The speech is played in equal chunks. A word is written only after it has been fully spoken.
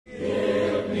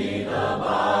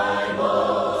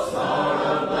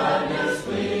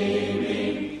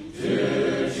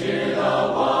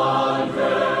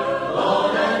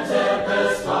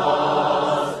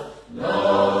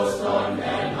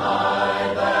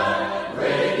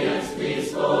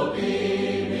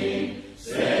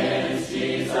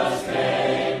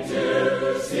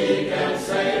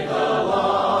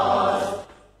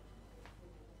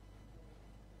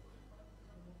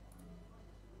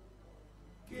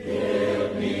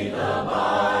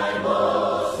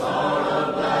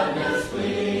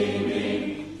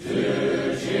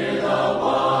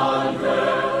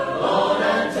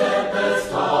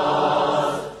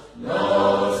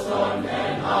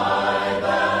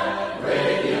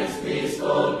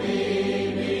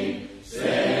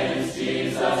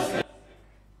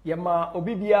Yama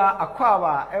Obibia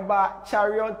Aquaba Eba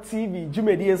Chariot TV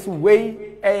Jumedius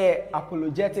Way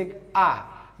Apologetic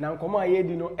Now come on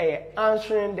here,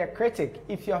 answering the critic.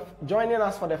 If you're joining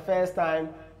us for the first time,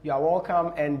 you are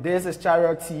welcome, and this is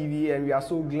Chariot TV, and we are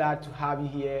so glad to have you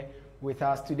here with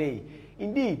us today.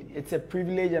 Indeed, it's a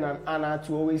privilege and an honor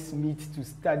to always meet to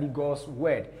study God's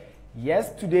Word.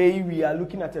 Yes, today we are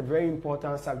looking at a very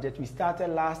important subject. We started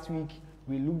last week.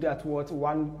 We looked at what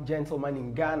one gentleman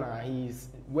in Ghana, he's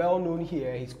well known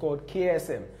here, he's called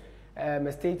KSM,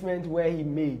 a statement where he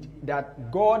made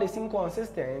that God is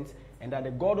inconsistent and that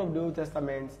the God of the Old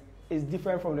Testament is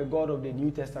different from the God of the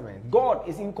New Testament. God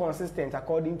is inconsistent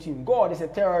according to him. God is a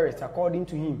terrorist according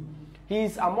to him. He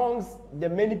is amongst the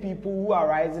many people who are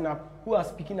rising up, who are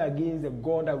speaking against the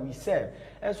God that we serve.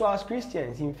 And so as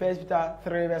Christians, in 1 Peter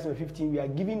 3 verse 15, we are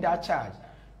giving that charge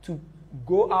to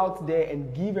go out there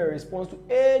and give a response to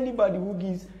anybody who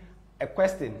gives a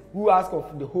question, who asks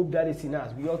of the hope that is in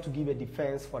us. We ought to give a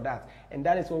defense for that. And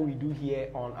that is what we do here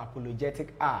on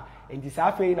Apologetic And this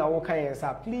afternoon,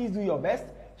 please do your best.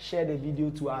 Share the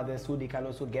video to others so they can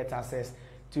also get access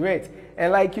to it.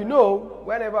 And like you know,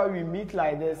 whenever we meet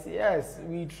like this, yes,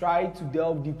 we try to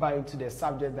delve deeper into the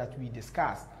subject that we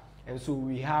discussed. And so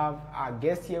we have our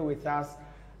guest here with us,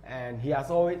 and he has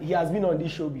been on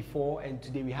this show before, and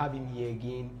today we have him here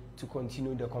again to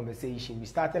continue the conversation. We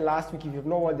started last week. If you've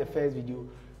not watched the first video,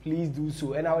 please do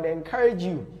so. And I would encourage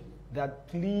you that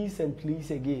please and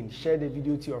please again, share the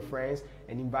video to your friends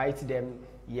and invite them.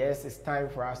 Yes, it's time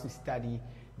for us to study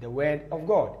the Word of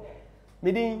God.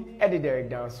 Meeting Eddie Derek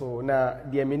down, so now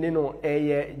the Eminino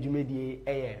Jumedi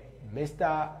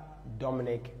Mr.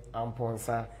 Dominic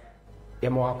Amponsa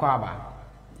Emoakwaba.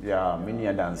 Yeah, many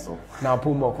a dancer. Now,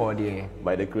 Pumo Cordier.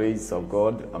 By the grace of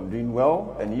God, I'm doing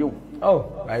well, and you?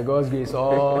 Oh, by God's grace,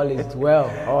 all is well.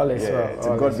 All is well.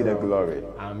 To God be the glory.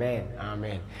 Amen.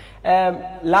 Amen.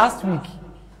 Last week,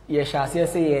 you shall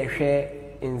say, share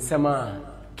in Sama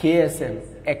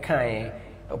KSM, Ekaye,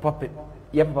 Puppet,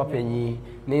 Yepapenny,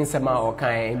 Ninsama or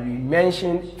Kaye. We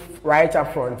mentioned right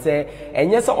up front, say, and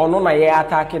yes, or no, my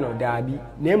attacking or Darby,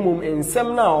 name in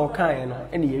Semna or Kaye,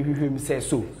 and you say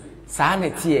so.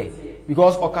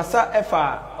 Because Okasa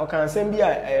Efa or can send me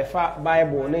a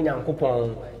Bible and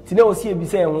Yankopon. Today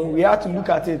we have to look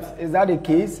at it. Is that the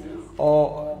case,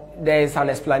 or there is an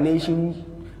explanation,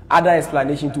 other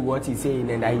explanation to what he's saying,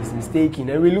 and that he's mistaken?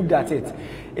 And we looked at it.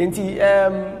 And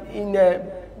in a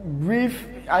brief,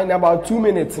 in about 2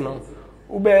 minutes now,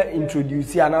 Ube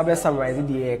introduce and I'll summarize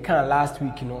the can last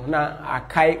week. Now I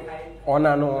kai on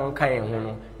and on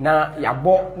kind. Now ya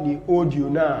bought the audio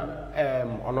now.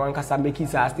 On one case, make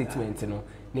his statement,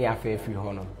 near fair free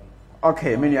honor.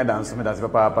 Okay, many are dancing with us,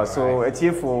 Papa. So, a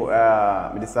cheer for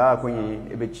Medisa Queen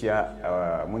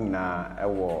Ebechia Munna,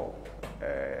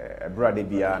 a brother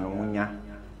Bia no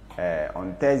Munya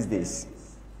on Thursdays.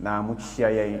 Now,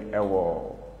 Muchia,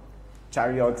 our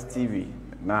Chariot TV,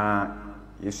 now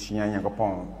is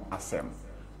Shianyagopon Asem.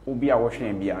 Ubi are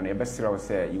watching Bia, and the best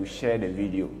say you share the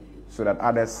video so that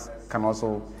others can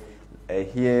also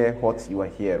hear what you are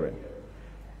hearing.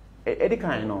 Eddie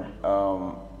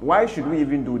why should we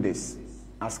even do this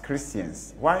as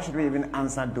Christians? Why should we even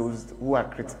answer those who are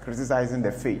criticizing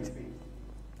the faith?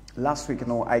 Last week,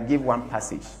 I gave one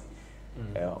passage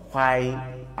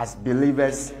why, as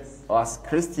believers or as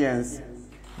Christians,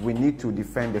 we need to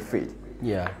defend the faith.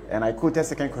 Yeah. And I quoted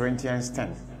 2 Corinthians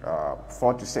 10,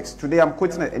 4-6. Today, I'm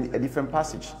quoting a different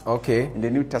passage. Okay. In the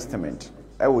New Testament.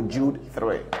 Jude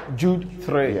 3. Jude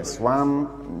 3. Yes, one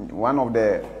of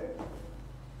the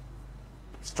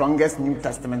strongest New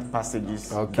Testament passages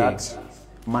that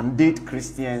mandate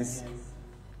Christians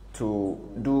to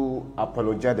do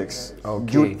apologetics.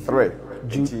 Jude 3.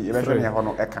 Jude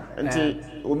 3.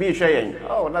 Ubi saying,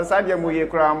 oh, that's idea we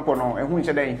cram pono, and who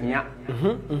said here.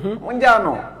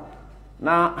 Munjano.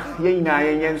 na yen na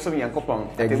yen so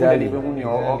Yankopon exactly be hu ni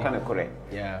all kind of correct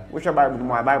which Bible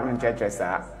mo Bible in church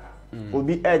sa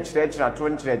obi church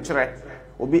to church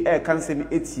obi cancel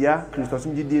etia Christos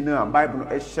ngidi na Bible no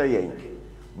hye yen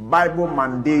Bible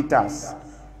mandate us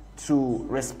to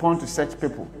respond to such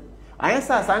people. I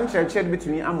answer san church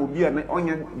between am obi na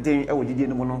onya den e wodidi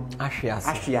no no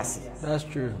ahwease. That's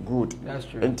true. Good. That's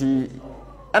true. Enti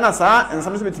ana sa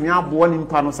ensam so between abo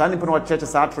nimpa no sa nimpa no church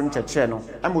sa atro church no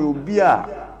am obi a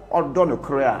odo no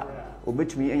kore a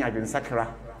obetumi enya dwen sakra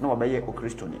na wabeye o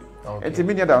Kristo ni. Enti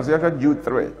me dan so Jude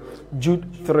 3. Jude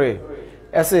 3.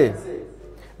 I say,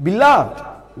 beloved,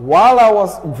 while I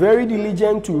was very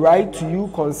diligent to write to you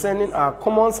concerning our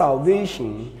common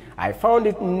salvation, I found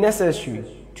it necessary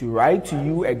to write to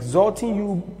you, exhorting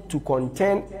you to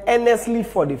contend earnestly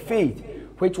for the faith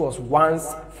which was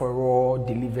once for all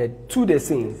delivered to the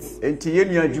saints. And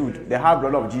to Jude, the half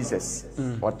brother of Jesus,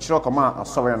 or Chirokoma, or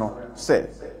Sovereign, say,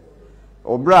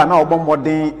 Obra, now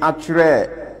bombarding actually,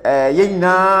 ye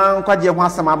na kwaje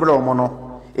hwasa mabro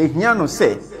mono, ehiano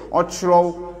say, or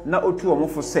Chiro, na otu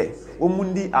omofo say,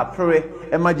 Omundi apre,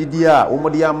 emajidia,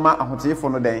 omodia ma ahote for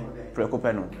no day,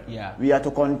 prekopeno. We are to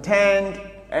contend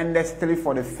earnestly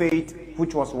for the faith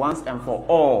which was once and for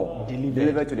all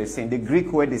delivered to the saint. The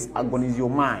Greek word is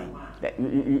agonizomai.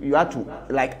 You have to,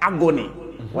 like agony.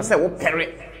 What's that? What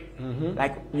period?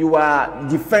 Like you are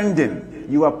defending,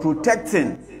 you are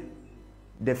protecting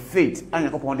the faith.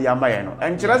 And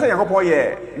Chirasa Yakopo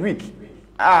ye weak.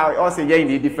 Also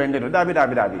ye defended.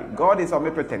 God is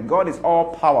omnipotent. God is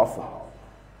all powerful.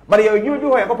 But you do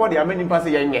Yakopo the many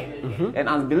passes and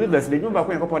as believers, they do back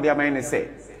when Yakopo the man say.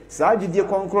 Saji die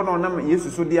konkro no nam Yesu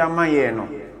so dia maye no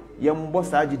yembo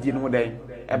saji die no den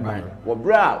eba wo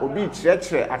bra obi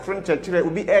kirekire atron kirekire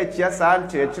obi chia sa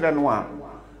kirekire no a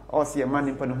o se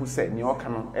mani pa no hu se ni oka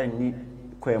no anni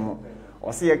kwemu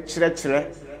o se ye kirekire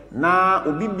na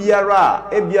obi biara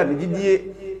ebia ne didie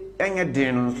enye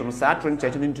den no so sa atron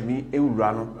kirekire ntumi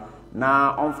ewura no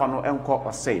na onfa no enko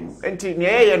osem enti ne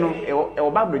yeye no e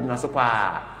oba bridge so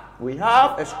pa. We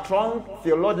have a strong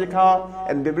theological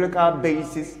and biblical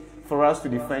basis for us to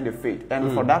defend the faith,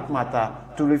 and for that matter,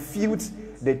 to refute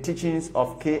the teachings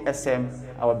of KSM,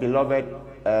 our beloved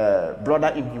brother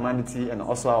in humanity, and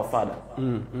also our father.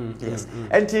 Yes.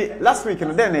 And last week,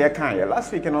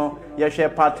 last week, you share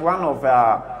part one of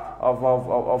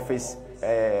his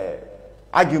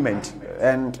argument,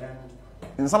 and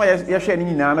in some ways,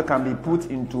 can be put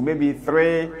into maybe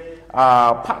three.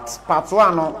 Part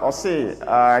one or say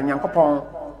Nyankopon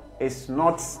is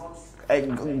not a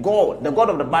God. The God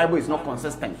of the Bible is not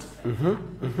consistent.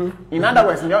 In other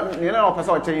words, you know,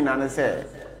 person change and say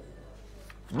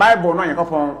Bible no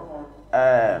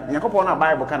Nyankopon na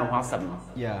Bible kind of hasam.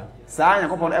 Yeah. Sa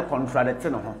Nyankopon e contradict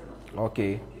no.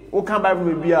 Okay. O can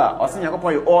Bible be a or say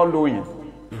Nyankopon is all knowing.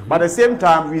 But at the same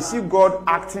time, we see God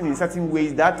acting in certain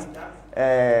ways that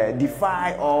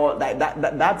defy or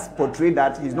that portray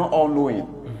that he's not all knowing.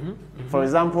 For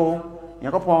example,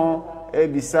 Yakopon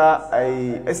ebisa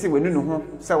esi wenu no ho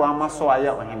se wa maso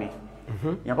aya ohene.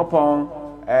 Yakopon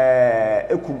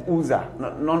ekum Uza,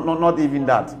 not even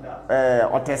that.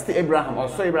 Or test Abraham or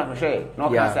so Abraham share. No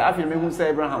can say afi me hu say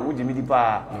Abraham wo jimi di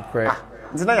pa.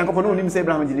 Ntina Yakopon no nim say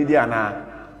Abraham jini di ana.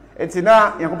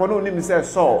 Etina Yakopon no nim say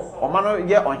so o ma no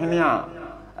ye ohene a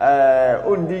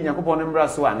ondi Yakopon mbra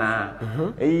so ana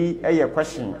a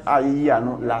question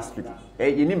last week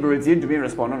you need to be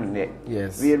respond on there.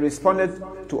 Yes, we responded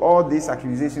to all these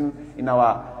accusations in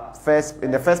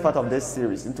the first part of this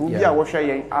series. Into be a washer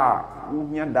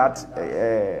that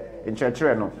in church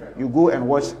you go and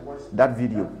watch that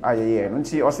video. And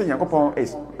see also Yakopon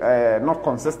is not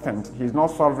consistent, he's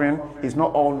not sovereign, he's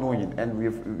not all knowing, and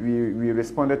we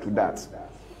responded to that.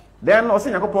 Then also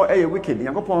Yakopon wicked.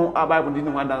 Yakopon Bible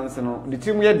didn't want dance no. The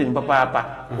team here didn't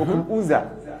papa. Okum Uza.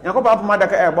 Yakopon up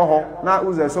madaka eboho. Na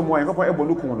Uza so mo Yakopon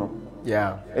eboluku no.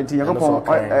 Yeah. Enti Yakopon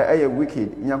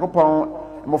wicked. Yakopon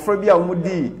mofrobia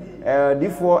omudi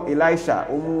difo Elisha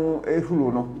omu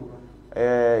ehulu no.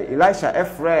 Elisha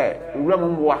efre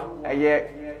uramumwa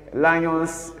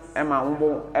lions ema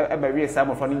umbo ebewe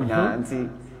some of ni nyina nti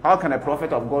how can a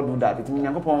prophet of God do that? It mean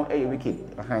Yakopon wicked.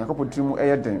 Yakopon timu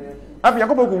den. The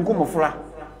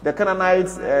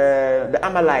Canaanites, the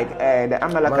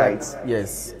Amalekites.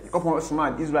 Yes. Couple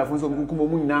smart Israel from some Kumo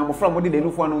now from what did they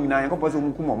look for? And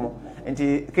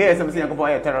KSM saying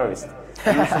a terrorist.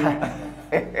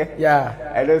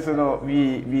 Yeah. And also know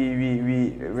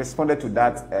we responded to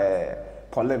that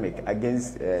polemic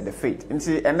against the faith. And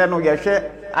see, and then we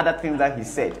share other things that he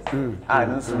said. I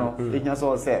don't know. It just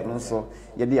all said no so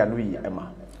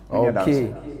Emma.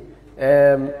 Okay.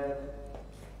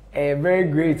 very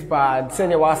great part.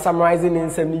 Send you summarizing in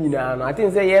some. I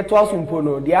think say yeah, twice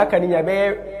umpono. The academia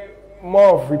be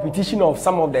more of repetition of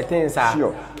some of the things.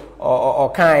 Sure.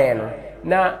 Or kind.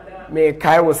 Now, me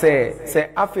Kai will say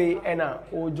afe ena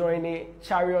o join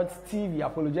Chariot TV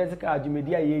apologetical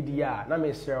adwumedia ye dia na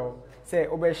me share say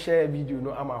obe share video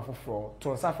no ama foforo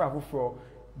to safra foforo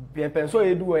penso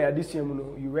edu ya this year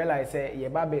no you realize say ye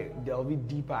ba be delve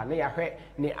deeper na ya hwe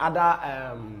ne other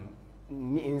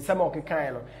in some of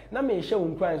kind no na me share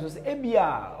un kwan so say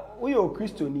ebia uyo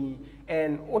Christoni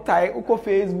and utai uko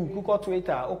Facebook uko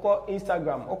Twitter uko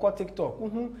Instagram uko TikTok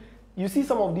you see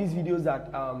some of these videos that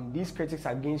these critics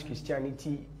against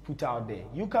Christianity put out there.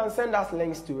 You can send us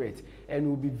links to it and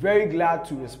we'll be very glad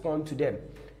to respond to them.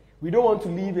 We don't want to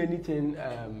leave anything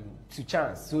to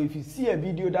chance. So if you see a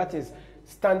video that is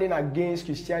standing against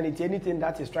Christianity, anything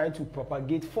that is trying to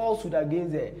propagate falsehood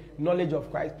against the knowledge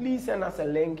of Christ, please send us a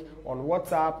link on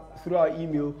WhatsApp, through our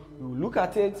email. We'll look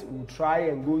at it, we'll try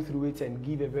and go through it and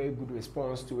give a very good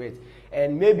response to it.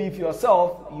 And maybe if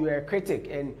yourself, you're a critic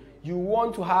and you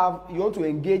want to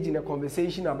engage in a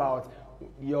conversation about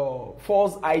your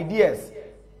false ideas,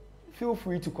 feel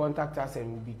free to contact us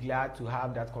and we'll be glad to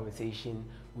have that conversation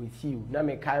with you.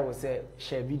 Name Kai will say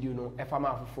share video no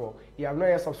FMA for. If you have not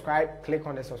yet subscribed, click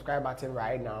on the subscribe button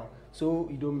right now so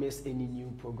you don't miss any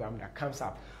new program that comes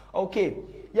up. Okay,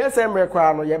 yes, I'm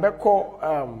requiring you better call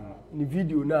the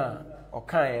video na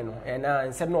okan no and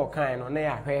instead no okan no na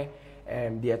ya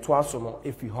the twaso no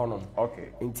if you honor. Okay.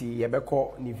 Inti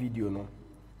yebeko ni video no.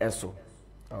 Eso.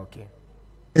 Okay.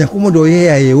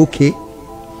 Okay.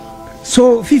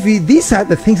 So Fifi, these are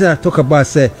the things that I talk about.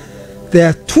 Say there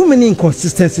are too many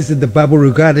inconsistencies in the Bible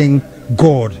regarding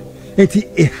God.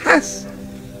 It has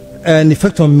an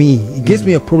effect on me. It gives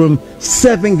me a problem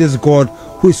serving this God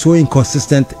who is so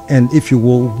inconsistent and, if you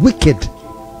will, wicked.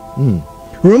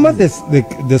 Remember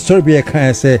the story where I kind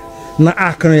of say na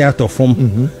ark out of form,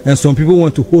 and some people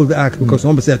want to hold the ark because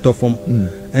somebody said out of form,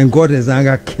 and God has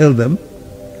anger killed them.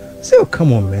 Say, oh,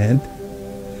 come on, man.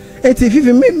 And if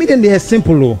you make it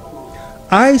simple,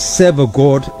 I serve a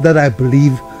God that I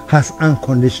believe has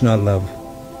unconditional love.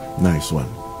 Nice one.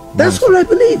 That's what I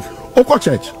believe. Oko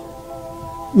Church.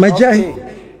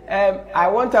 I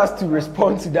want us to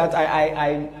respond to that.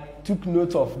 I took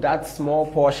note of that small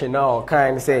portion now.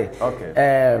 Kind of say,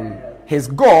 his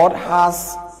God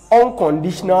has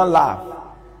unconditional love,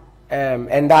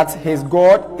 and that his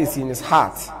God is in his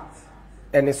heart,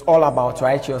 and it's all about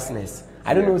righteousness.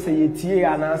 I don't know, say you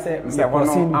and I say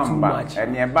too much.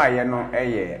 And nearby, you know,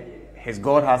 his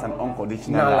God has an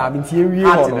unconditional love. It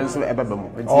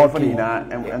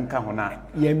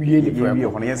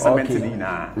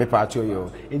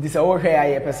is all here.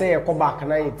 I per se come back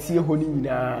and I see honey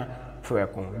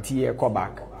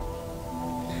back.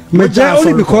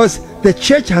 Only because the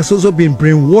church has also been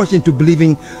brainwashed into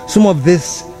believing some of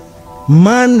this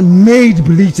man-made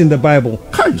beliefs in the Bible.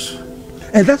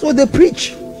 And that's what they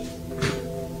preach.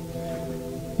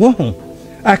 Whoa.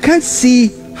 I can't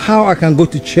see how I can go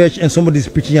to church and somebody's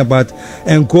preaching about,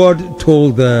 and God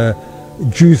told the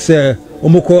Jews,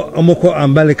 Omoko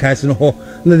Ambalikas,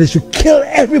 that they should kill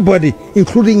everybody,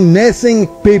 including nursing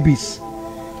babies.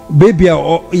 Baby,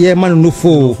 yeah, man, no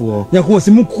fool.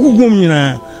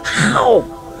 How?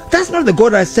 That's not the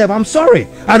God I serve. I'm sorry.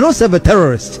 I don't serve a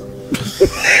terrorist.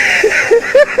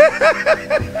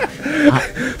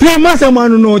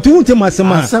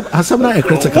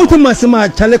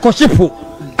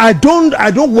 I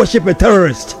don't worship a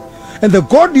terrorist, and the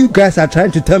God you guys are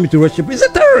trying to tell me to worship is a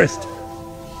terrorist.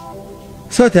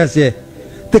 So that's the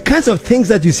kinds of things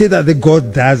that you say that the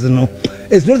God does,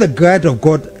 it's not the God of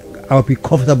God I'll be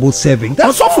comfortable serving.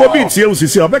 That's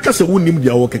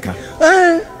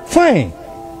fine.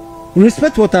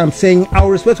 Respect what I'm saying. I'll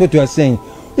respect what you are saying.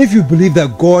 If you believe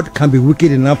that God can be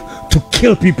wicked enough to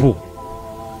kill people,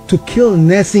 to kill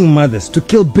nursing mothers, to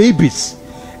kill babies,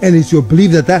 and it's your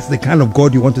belief that that's the kind of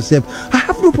God you want to serve, I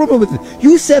have no problem with it.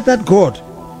 You serve that God.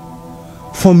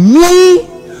 For me,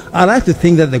 I like to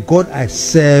think that the God I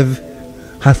serve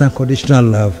has unconditional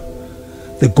love.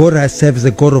 The God I serve is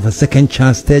the God of a second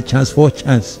chance, third chance, fourth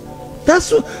chance.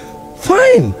 That's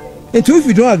fine. And so if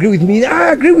you don't agree with me,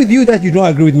 I agree with you that you don't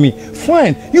agree with me.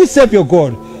 Fine. You serve your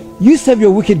God. You serve your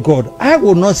wicked God. I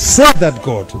will not serve that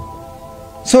God.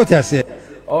 So what I say.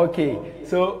 Okay.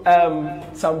 So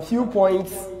some few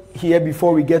points here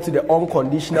before we get to the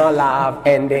unconditional love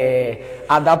and the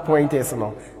other point is,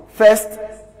 first,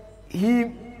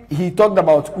 he talked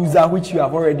about Uzzah, which you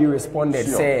have already responded.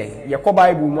 Sure. Say, Yakob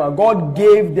Bible, God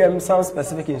gave them some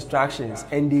specific instructions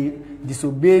and they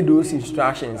disobeyed those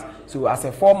instructions. So as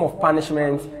a form of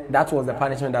punishment, that was the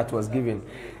punishment that was given.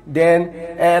 Then,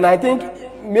 and I think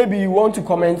maybe you want to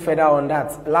comment further on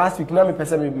that. Last week, Nami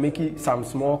person making some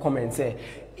small comments. Say,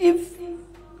 if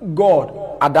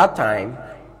God at that time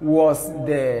was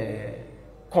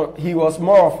he was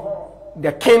more of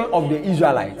the king of the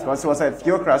Israelites. Because it was a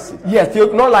theocracy. Yes,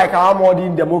 not like our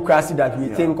modern democracy that we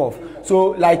think of.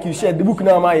 So, like you said, the book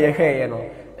now, you know,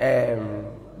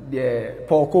 the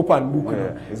Paul Copan book.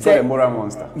 Yeah, it's called a moral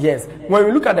monster. Yes. When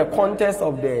we look at the context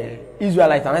of the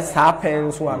Israelites, and this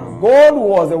happens, God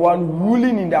was the one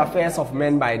ruling in the affairs of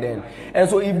men by then. And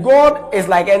so if God is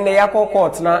like in the Yako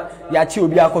court now, Yachi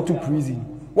Obiako to prison.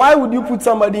 Why would you put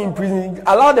somebody in prison?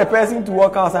 Allow the person to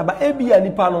work outside, but Ebi and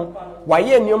Nipano, why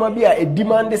ye nyoma be a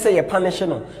demand they say a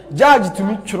punishment. Judge to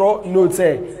me chro no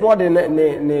say no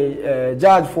the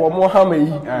judge for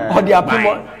Mohammed or the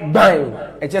apimo bang.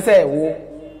 It just say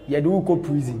you do go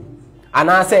prison.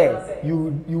 And I say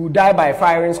you die by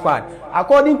firing squad.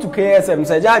 According to KSM,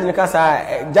 say judge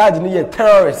Nikasa judge ni a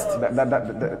terrorist.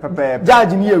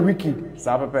 Judge ni a wicked.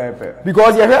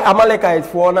 Because you heard Amalekite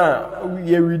for now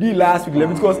you read last week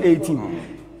Leviticus 18.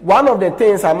 One of the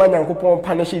things Aman and Kupon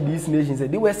punishing these nations,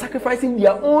 they were sacrificing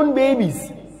their own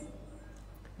babies.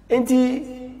 And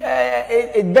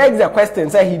it begs the question,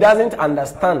 say he doesn't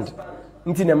understand.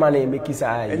 Until the money make his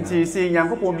eye. And you see,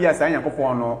 Yankopon be a sign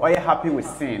Yankopon, or you happy with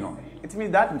sin. It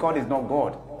means that God is not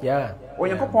God. Yeah.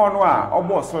 When Yankopon or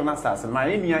boss on us,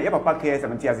 my India, your papa cares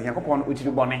and tears Yankopon which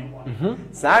you bonnet.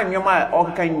 Sign your mind,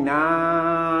 all kind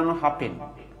of happen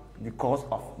because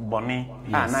of bonnet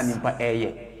and Nanimpa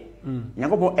air.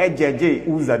 Yankopon edge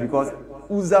Uzzah because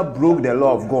Uzzah broke the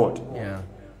law of God. Yeah.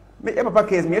 But your papa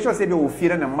cares, me sure say they will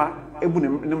fear and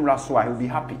Raswa, he'll be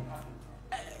happy.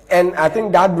 And I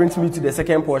think that brings me to the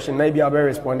second portion. Maybe I'll be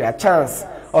responding a chance.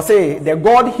 Or say the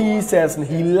God he says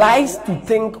he likes to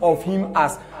think of him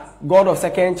as God of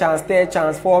second chance, third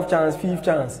chance, fourth chance, fifth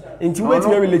chance. Until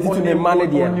we related to the money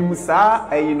there.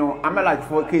 You know, I'm like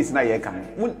for case na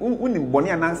yekan. When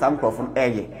Bonnie and Sam from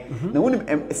air. Now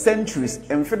when centuries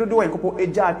and Fedo and Copo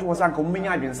Eja to was Uncle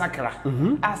Minyard Sakra.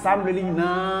 As I'm really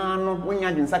no when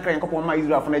you're in Sakra and Copo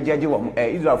Israel from a judge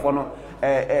Israel for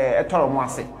a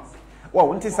Toromasi. Well,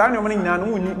 when it's Sunday morning,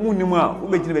 Munima,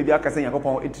 baby, I can say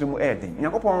Yakopon, it's everything.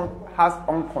 Yakopon has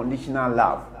unconditional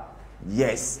love.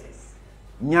 Yes.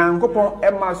 Yakopon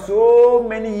Emma so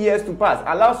many years to pass,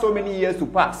 allow so many years to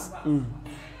pass.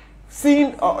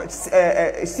 Seeing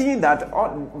that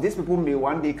all these people may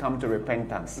one day come to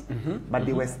repentance, but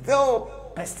they were still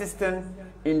persistent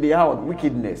in their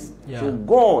wickedness. Yeah. So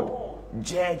God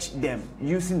judged them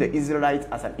using the Israelites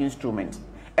as an instrument.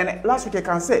 And last week I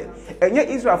can say, and yet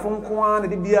Israel from Kwan,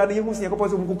 the Bia, you see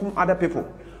other people.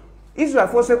 Israel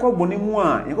for second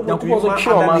Bonimua, you go to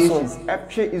other nations,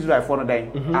 Israel for day.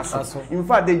 In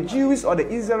fact, the Jews or the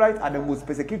Israelites are the most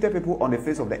persecuted people on the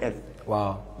face of the earth.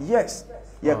 Wow. Yes.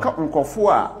 You come on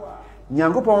Kofua,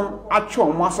 Nyangopon,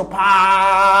 actual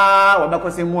Masopa, or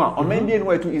Bakosemua, or maybe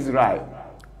anywhere to Israel.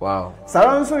 Wow.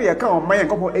 Saranso, you come on my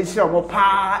couple Asia or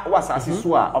Pa, was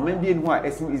Asisua, or maybe anywhere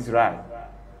as Israel.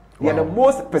 They are the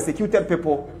most persecuted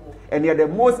people, and they are the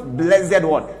most blessed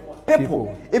one.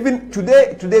 People. Even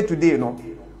today, you know,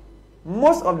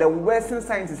 most of the Western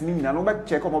scientists in India,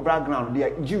 check on my background, they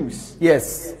are Jews.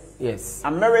 Yes. Yes.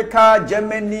 America,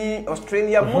 Germany,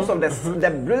 Australia, most of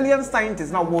the brilliant scientists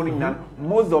now warning that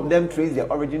most of them trace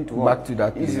their origin to back to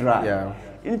that Israel. Yeah.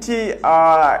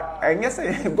 I guess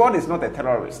God is not a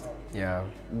terrorist. Yeah.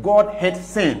 God hates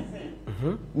sin.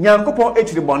 Nyankopon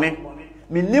echiri bone.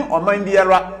 Minim oman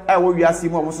biara e wo wiase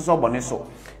mu omososo bone so.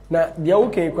 Na dia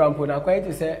okay kwampo na kwai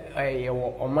to say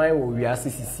oman wo wiase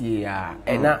sisie a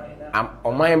na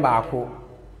oman baako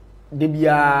de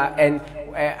bia. And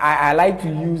I like to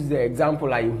use the example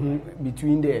like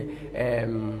between the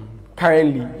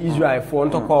currently Israel for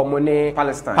to call money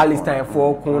Palestine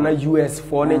for kona US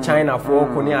for ne China for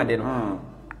kona ade no.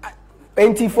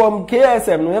 Enti from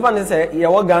KSM no never say ye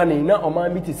wo Ghana na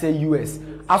oman bi to say US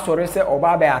asore say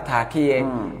oba be attack ye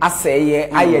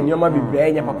aseye aye nyoma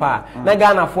bibre nya papa na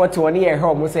Ghana for te woni ye he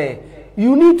o mo say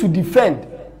you need to defend.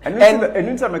 And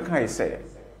anytime I can say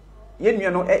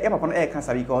you know papa no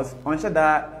cancer because on said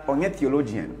that on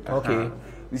theologian. Okay.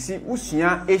 You see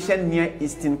Usia Asian Near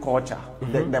Eastern culture,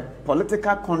 the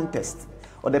political context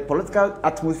or the political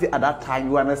atmosphere at that time,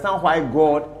 you understand why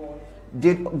God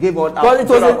gave out. Well, it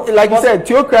was like you said,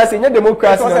 theocracy, not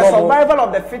democracy. It was a survival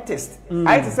of the fittest.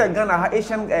 I said Ghana,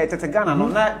 Asian Ghana, no,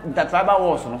 that tribal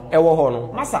wars, no. Ewo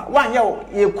hono. Masa, one year,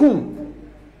 ye kum.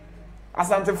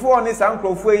 Asante for ni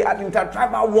sankrofo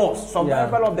intertribal wars,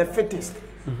 survival of the fittest.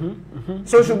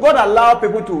 So should God allow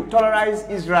people to tolerate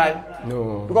Israel?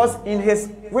 No. Because in his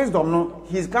wisdom, no,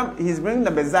 he's bringing the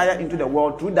Messiah into the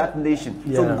world through that nation.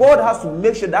 Yeah. So God has to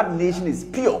make sure that nation is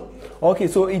pure. Okay,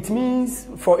 so it means,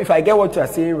 if I get what you are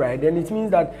saying right, then it means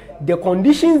that the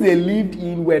conditions they lived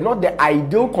in were not the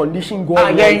ideal condition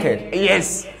God wanted.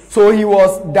 Yes. So he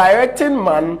was directing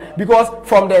man, because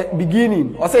from the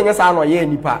beginning,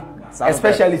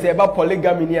 especially say about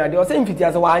polygamy, they were saying fiti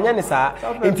as wanya ni sa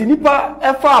enti nipa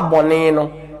efa abone no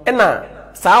na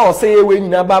sa o say we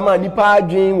nyina ba ma nipa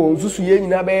adwen wo susu ye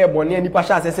nyina ba ye bone nipa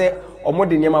sha say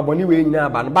omode nyama bone we nyina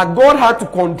ba. But God had to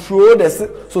control the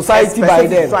society by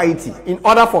then in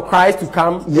order for Christ to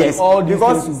come. Yes, all these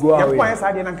things to go away.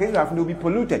 Will be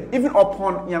polluted even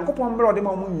upon Yankopon blood dem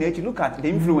omo nature. Look at the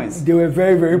influence. They were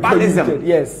very, very polluted.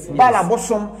 Yes. Bala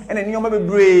bosom and nyoma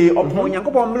bebre upon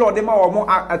Yankopon blood dem omo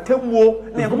atemwo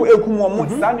na Yankopon ekum omo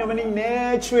sa nyoma ni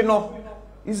nature no.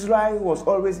 Israel was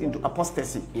always into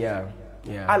apostasy. Yeah.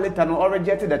 Yeah. Later no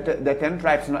rejected the 10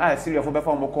 tribes no Assyria for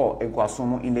before call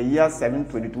Ekwasomo in the year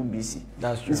 722 BC.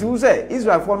 That's true. You say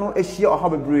Israel for no Asia or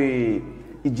Habebre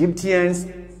Egyptians,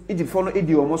 Egypt for no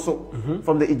idiomoso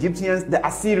from the Egyptians, the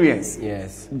Assyrians.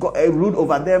 Yes. Got a ruled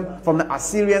over them from the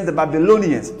Assyrians, the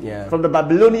Babylonians. Yeah. From the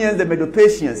Babylonians, the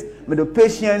Medo-Persians, the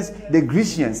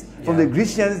Grecians, from the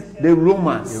Grecians, the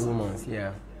Romans. The Romans,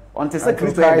 yeah. Until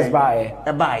Christ by.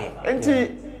 And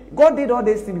God did all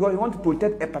this things because he wanted to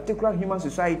protect a particular human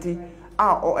society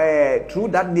through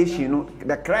that nation, you know,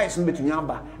 the Christ between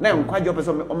Yamba. Now, quite your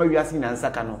person, we are seeing and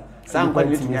Sakano.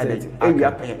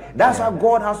 That's why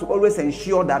God has to always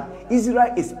ensure that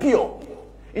Israel is pure.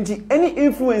 Into any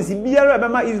influence in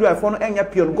Israel for any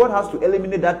pure, God has to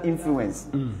eliminate that influence.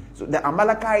 So the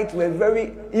Amalekites were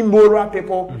very immoral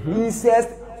people, incest,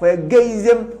 were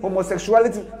gayism,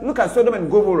 homosexuality. Look at Sodom and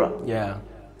Gomorrah. Yeah.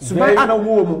 Very,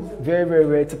 very,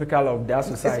 very typical of that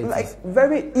society. It's like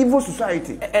very evil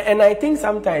society. And I think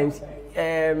sometimes,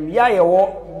 we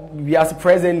are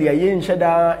presently in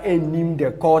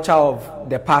the culture of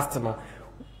the past.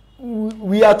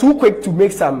 We are too quick to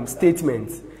make some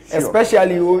statements,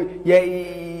 especially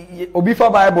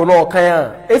Obifa Bible no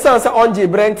kaya. It's answer onje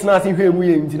Brent na si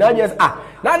hwemu na just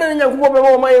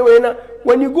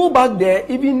when you go back there,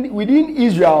 even within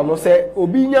Israel, no say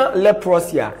obinya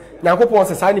leprosy. Now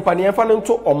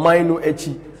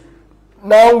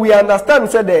we understand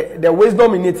say the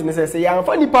wisdom in it say or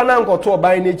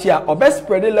best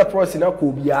spread the leprosy na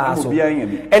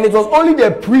and it was only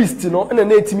the priest, you know,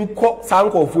 and the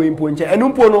sanko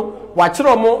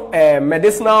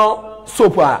medicinal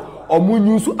soap or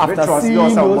use after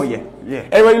seeing those. Yeah.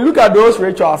 And when you look at those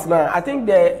rituals now, I think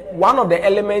one of the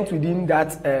elements within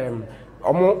that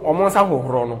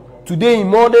today in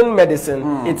modern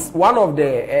medicine, it's one of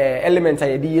the elements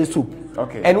I use soup.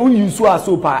 Okay. And we use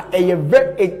soap,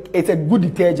 it's a good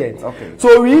detergent. Okay.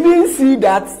 So we even see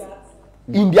that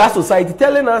in their society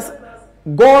telling us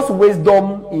God's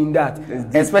wisdom in that,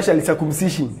 especially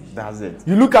circumcision. That's it.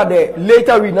 You look at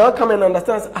later we now come and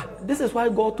understand, this is why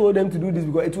God told them to do this,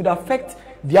 because it would affect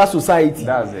their society.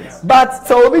 That's it. But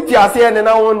so we are saying, and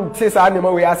I want to say something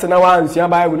we are saying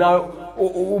now.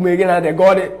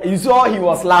 God, you saw he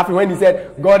was laughing when he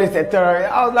said God is a terror.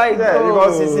 I was like,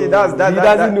 because you see, he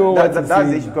doesn't know what to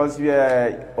say. It because we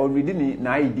are already in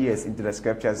ideas into the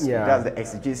scriptures. Yeah. That's the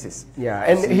exegesis. Yeah,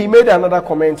 and he made another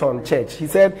comment on church. He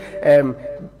said,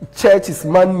 church is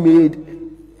man-made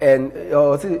and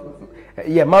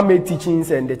man-made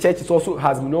teachings, and the church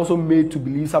has been also made to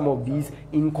believe some of these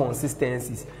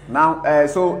inconsistencies. Now,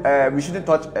 we shouldn't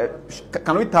touch.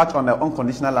 Can we touch on the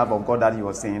unconditional love of God that he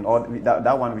was saying, or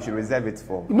that one we should reserve it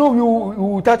for? No, we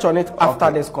will touch on it after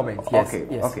this comment. Yes. Okay.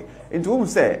 Yes. Okay. Into whom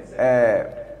say,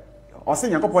 the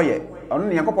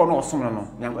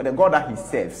God that he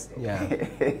serves. Yeah.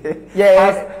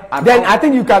 Then I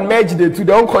think you can merge the two,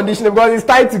 the unconditional, because it's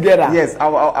tied together. Yes, I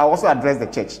also address the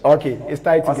church. Okay, it's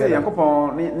tied together.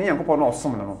 How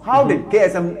did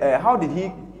KSM? How did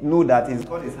he know that his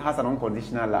God has an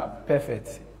unconditional love?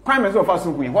 Perfect.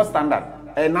 What standard?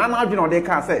 And now they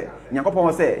can say,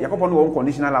 Yakopon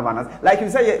unconditional love. Like you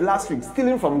said last week,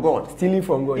 stealing from God. Stealing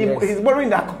from God. Yes. He's borrowing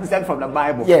that concept from the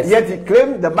Bible. Yes. Yet he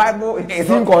claimed the Bible is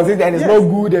inconsistent and it's not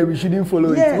good and we shouldn't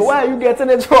follow it. So why are you getting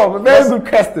it from? Very good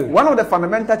question. One of the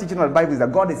fundamental teachings of the Bible is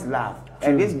that God is love. True.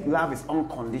 And this love is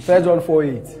unconditional. 1 John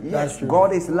 4:8. Yes, that's true.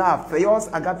 God is love. Theos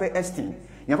agape estin.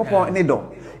 Yakopon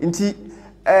nedo.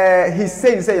 He's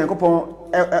saying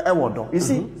Yakopon ewodo. You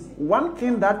see, one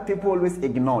thing that people always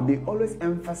ignore, they always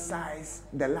emphasize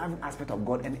the loving aspect of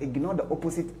God and ignore the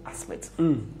opposite aspect.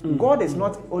 God is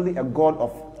not only a God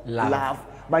of love,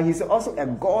 but he's also a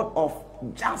God of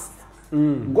justice.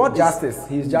 God justice.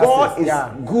 He's justice. God is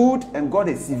yeah. good and God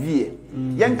is severe.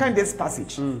 Young kind this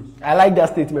passage. I like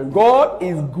that statement. God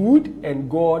is good and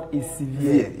God is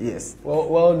severe. Yes.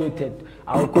 Well noted.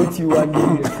 I'll quote you one day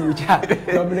in the future.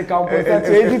 Dominican Post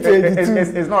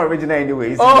 2022. It's not original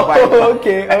anyway. It's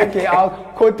okay. I'll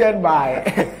quote it by.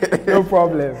 No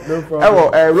problem.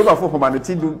 Roma for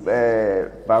humanity do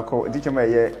teacher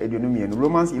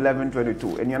Romans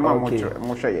 11:22. And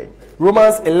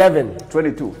Romans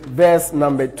 11:22. Verse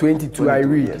number 22. I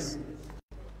read. Yes.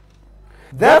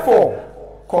 Therefore,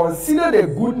 consider the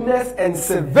goodness and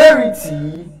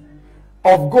severity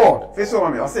of God. First of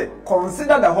all, I say,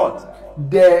 consider the what?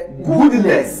 The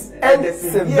goodness and the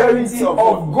severity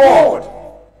of God.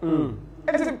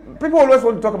 People always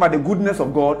want to talk about the goodness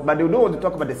of God, but they don't want to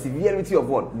talk about the severity of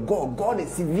what? God is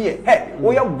severe. Hey,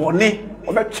 we are born.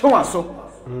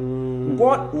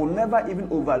 God will never even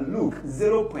overlook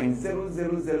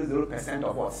 0.0000%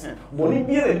 of our sin. God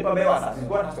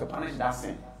has to punish that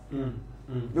sin.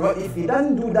 Because if he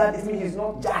doesn't do that, it means he's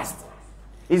not just.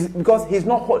 It's because he's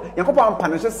not holy. Yankopon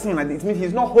punishes sin, and it means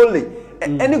he's not holy.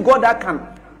 Any God that can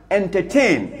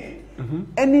entertain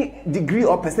any degree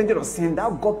or percentage of sin,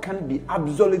 that God can be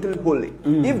absolutely holy.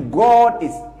 If God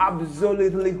is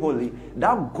absolutely holy,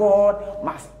 that God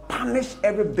must punish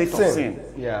every bit of sin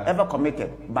ever committed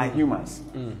by humans.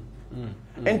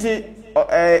 And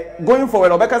going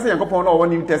forward, Obeka say Yankopon or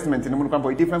New Testament in the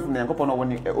Munukampo different from the Yankopon or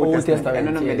Old Testament.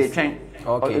 And then they change.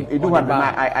 Okay.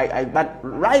 But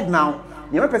right now,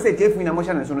 you never say take me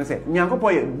emotion and so say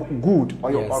Yankopon good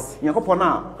or Yankopon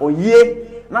now or ye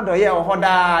not the year or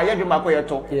hoda ye dwuma ko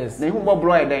yeto. Yes. Na hu bo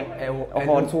bro e den.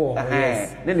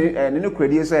 Then the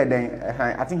credit so e den.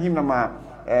 I think him na ma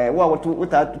what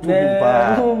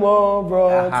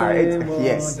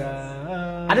yes.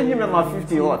 I didn't remember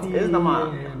 50 what. It's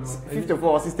number 54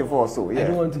 or 64 or so. Yeah. I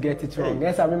don't want to get it wrong.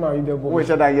 Yes, I remember the book. Where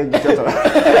should I get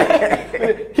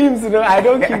the hymns, I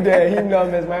don't keep the hymn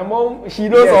numbers. My mom, she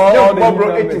knows all the hymn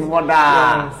numbers.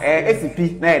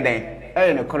 SCP,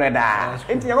 no correda.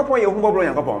 Into Yankopon, your humble bro,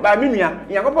 Yankopon. But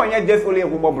Yankopon, you just only a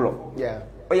humble bro. Yeah.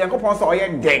 Or Yankopon saw your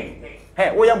gang.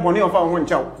 Hey, we are bonny of our one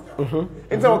child.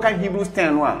 It's all kind Hebrews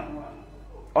 10:1.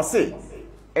 Or say,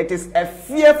 it is a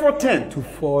fearful thing to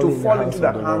fall into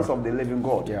the hands of the living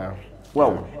God. Yeah.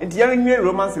 Well, it's hearing me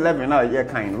Romans 11 now, yeah,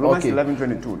 kind. Romans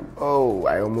 11:22. Oh,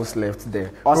 I almost left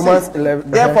there. Romans 11.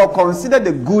 Therefore, consider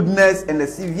the goodness and the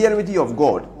severity of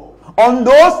God on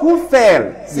those who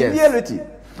fell. Severity. Yes.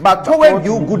 But toward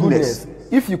you, goodness.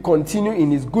 If you continue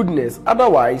in his goodness,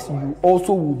 otherwise, you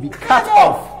also will be cut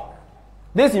off.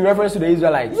 This in reference to the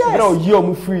Israelites. Yes.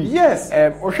 You're free. Yes.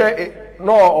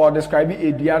 Or describing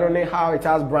a how it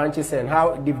has branches and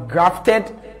how they've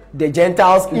grafted the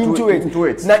Gentiles into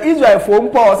it. Now Israel for no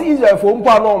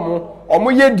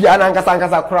omo ye dua na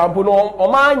nkasa krampo no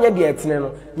oma anye de etene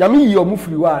no nyame yi omu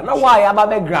free wa na why aba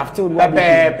be grafted no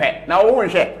pepe na wo hwe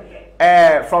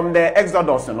from the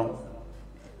Exodus no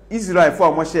Israel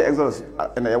for omo share Exodus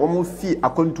na ye wo fi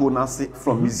akontuo na se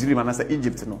from Misraim na say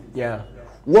Egypt no yeah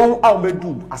one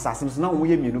abedu assassins na wo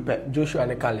ye mienu pe Joshua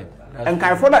and Caleb. And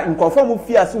California in conform with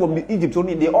fear, so Egypt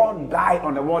only they all died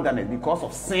on the wilderness because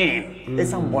of sin.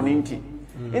 It's some boninti.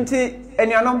 Inti and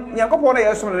Yankopon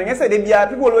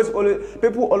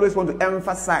people always want to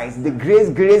emphasize the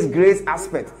grace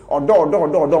aspect or don't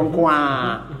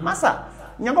Massa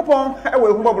Yankopon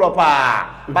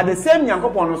but the same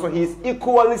Yankopon also he is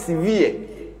equally severe.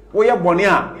 We are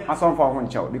bonia as some for one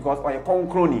child because or a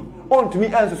concrony on to me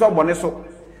answer so boneso.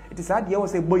 It is hard you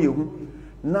say boy.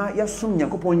 Na yasum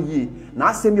Yankopon yi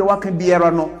na asem ye waka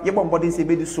biara no ye bombodi se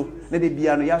bedi so na de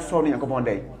bia no yaso no Yankopon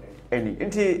dai eni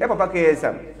nti e papa ke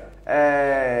sam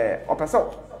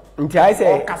opeso nti I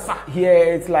say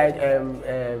here it's like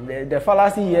the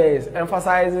fallacy here is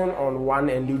emphasizing on one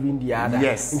and leaving the other.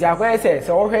 Yes. Nti akwa say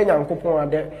so hwe Yankopon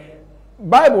ade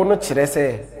Bible no kire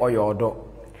say oyodo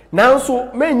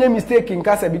nanso menye mistake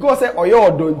nka say because say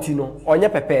oyodo nti no onye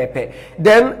pepepe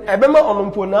then ebema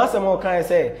onompo na asem o kan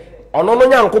say ono no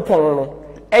Nyankopon no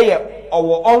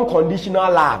our unconditional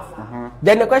love.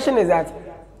 Then the question is that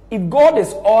if God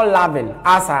is all loving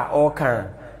as are all kind,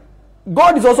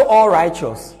 God is also all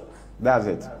righteous. That's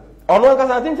it. Ono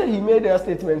because I think that he made a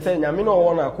statement saying I mean no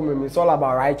one akume it's all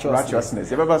about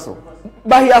righteousness.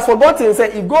 But he has forgotten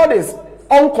say if God is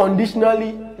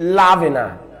unconditionally loving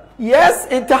her, yes,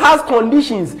 it has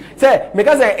conditions. Say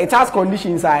because it has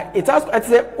conditions. It has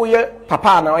say oye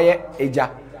papa na oye eja.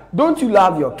 Don't you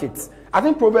love your kids? I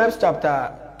think Proverbs chapter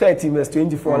 13 verse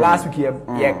 24 last week here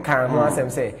can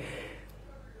say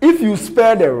if you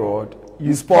spare the rod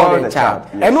you spoil the child.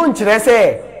 Yes. And no nkyerɛ sɛ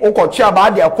wokɔtwe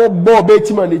aba de akɔ bɔ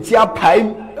ɔbɛtima ne ti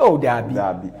apaim. Oh, dabi.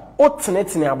 O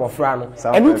tenetene abɔfra no.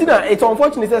 And it's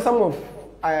unfortunate that some of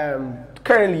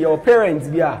currently your parents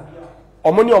bi a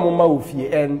ɔmo ne ɔmo ma wo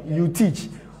fie and you teach.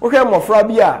 Okay, mmɔfra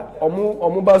bi a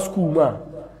ɔmo ba school ma.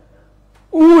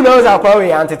 Who knows akwa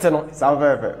we antete no.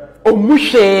 Salve.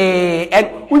 Omushe and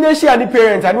unya share the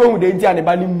parents and when we dey ntia ne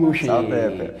ba ni mushe.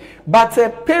 But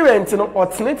parents no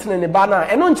ɔtenetene ne ba na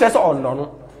ɛno nkyerɛ sɛ ɔnɔ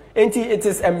no. It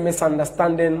is a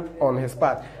misunderstanding on his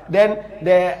part. Then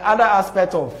the other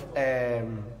aspect of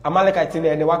Amalekite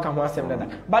and the Waka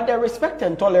but the respect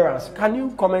and tolerance, can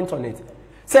you comment on it?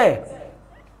 Say,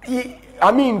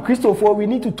 I mean, Christopher, we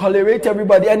need to tolerate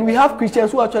everybody, and we have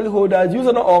Christians who actually hold us. You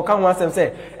know, or come once and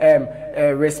say,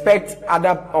 respect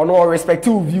other or no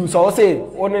respective views. So say,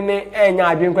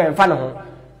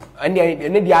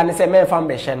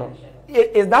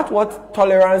 is that what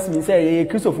tolerance means? Say,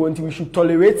 Christopher, we should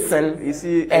tolerate sin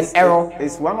and error.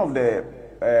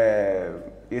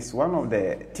 It's one of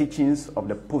the teachings of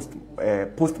the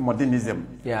postmodernism.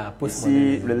 Yeah, postmodernism.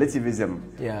 See, relativism.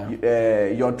 Yeah.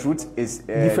 Your truth is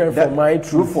different from my truth.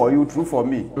 True for you, true for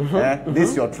me.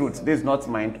 This is your truth. This is not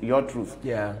mine. Your truth.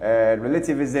 Yeah.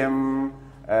 Relativism,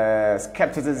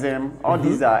 skepticism. All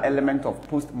these are elements of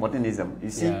postmodernism. You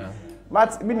see. Yeah.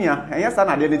 But Binia, and yes, an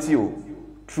identity.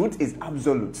 Truth is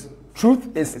absolute.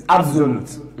 Truth is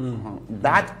absolute.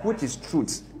 That which is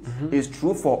truth is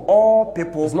true for all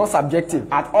people. It's not subjective.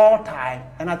 At all time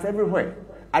and at everywhere.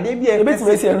 Adebia in the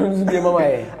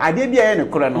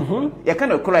Quran. You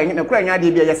cannot cry in the Quran.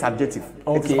 Is subjective.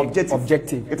 Okay. It is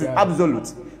objective. It is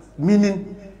absolute.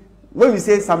 Meaning, when we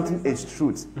say something is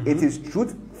truth, it is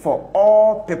truth for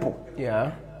all people.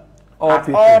 Yeah. At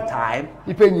all time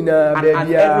and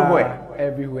everywhere.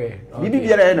 Everywhere.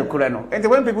 Okay. And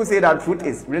when people say that truth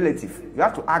is relative, you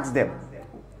have to ask them,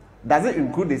 does it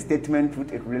include the statement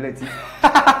truth is relative?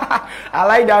 I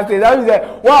like that. That means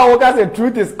that wow, the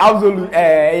truth is absolute,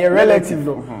 relative.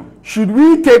 No. Should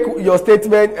we take your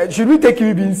statement? Should we take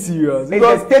you being serious?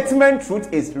 Because the statement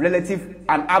truth is relative,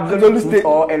 an absolute truth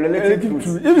or a relative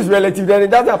truth. If it's relative, then it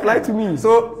doesn't apply to me.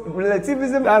 So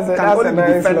relativism can only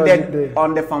be defended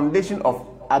on the foundation of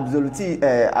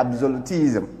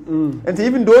absolutism. And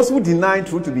even those who deny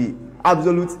truth to be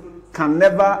absolute can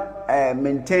never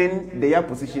maintain their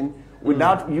position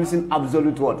without using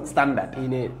absolute word standard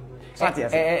in it.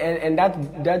 And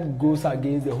that goes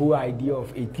against the whole idea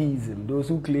of atheism. Those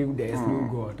who claim there is no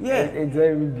God. Yeah, it's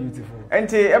very beautiful. And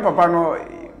papa no,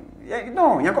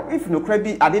 if no cry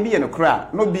be adebi no cry,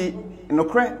 no be no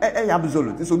cry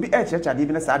absolute. So be church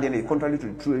even a contrary to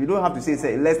the truth. You don't have to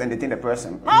say less than the thing the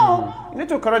person. No, you need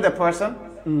to correct the person.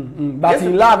 But yes,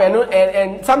 in love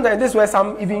and sometimes this is where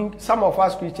some of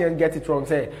us Christians get it wrong.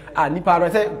 Say nipa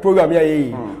say program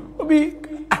here. Obi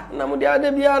namu dia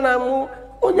namu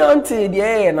onyanti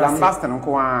dia na lambasta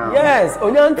nko a. Yes,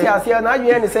 onyanti asia na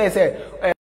adwe ni say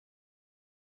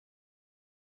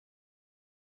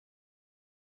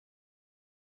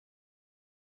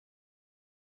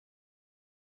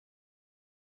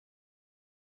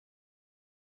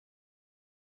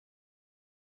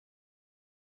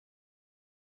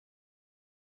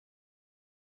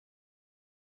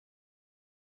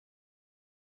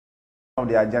of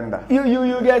the agenda.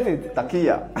 You get it.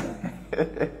 Takia.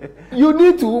 You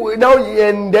need to now,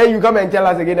 and then you come and tell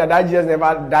us again that Jesus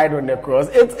never died on the cross.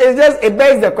 It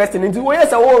begs the question into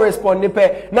where's our respond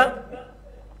now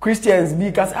Christians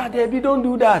because Debbie don't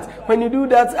do that. When you do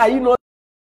that, are you not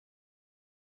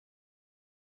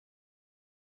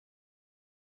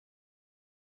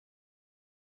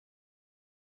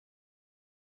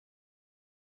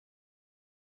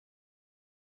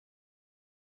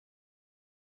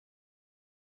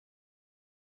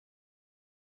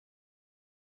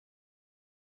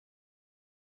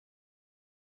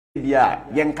yeah,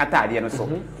 young Qatar, so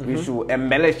we should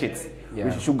embellish it. Yeah.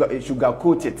 We should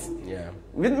sugarcoat it. Yeah.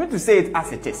 We need to say it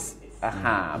as it is,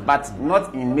 but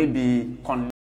not in maybe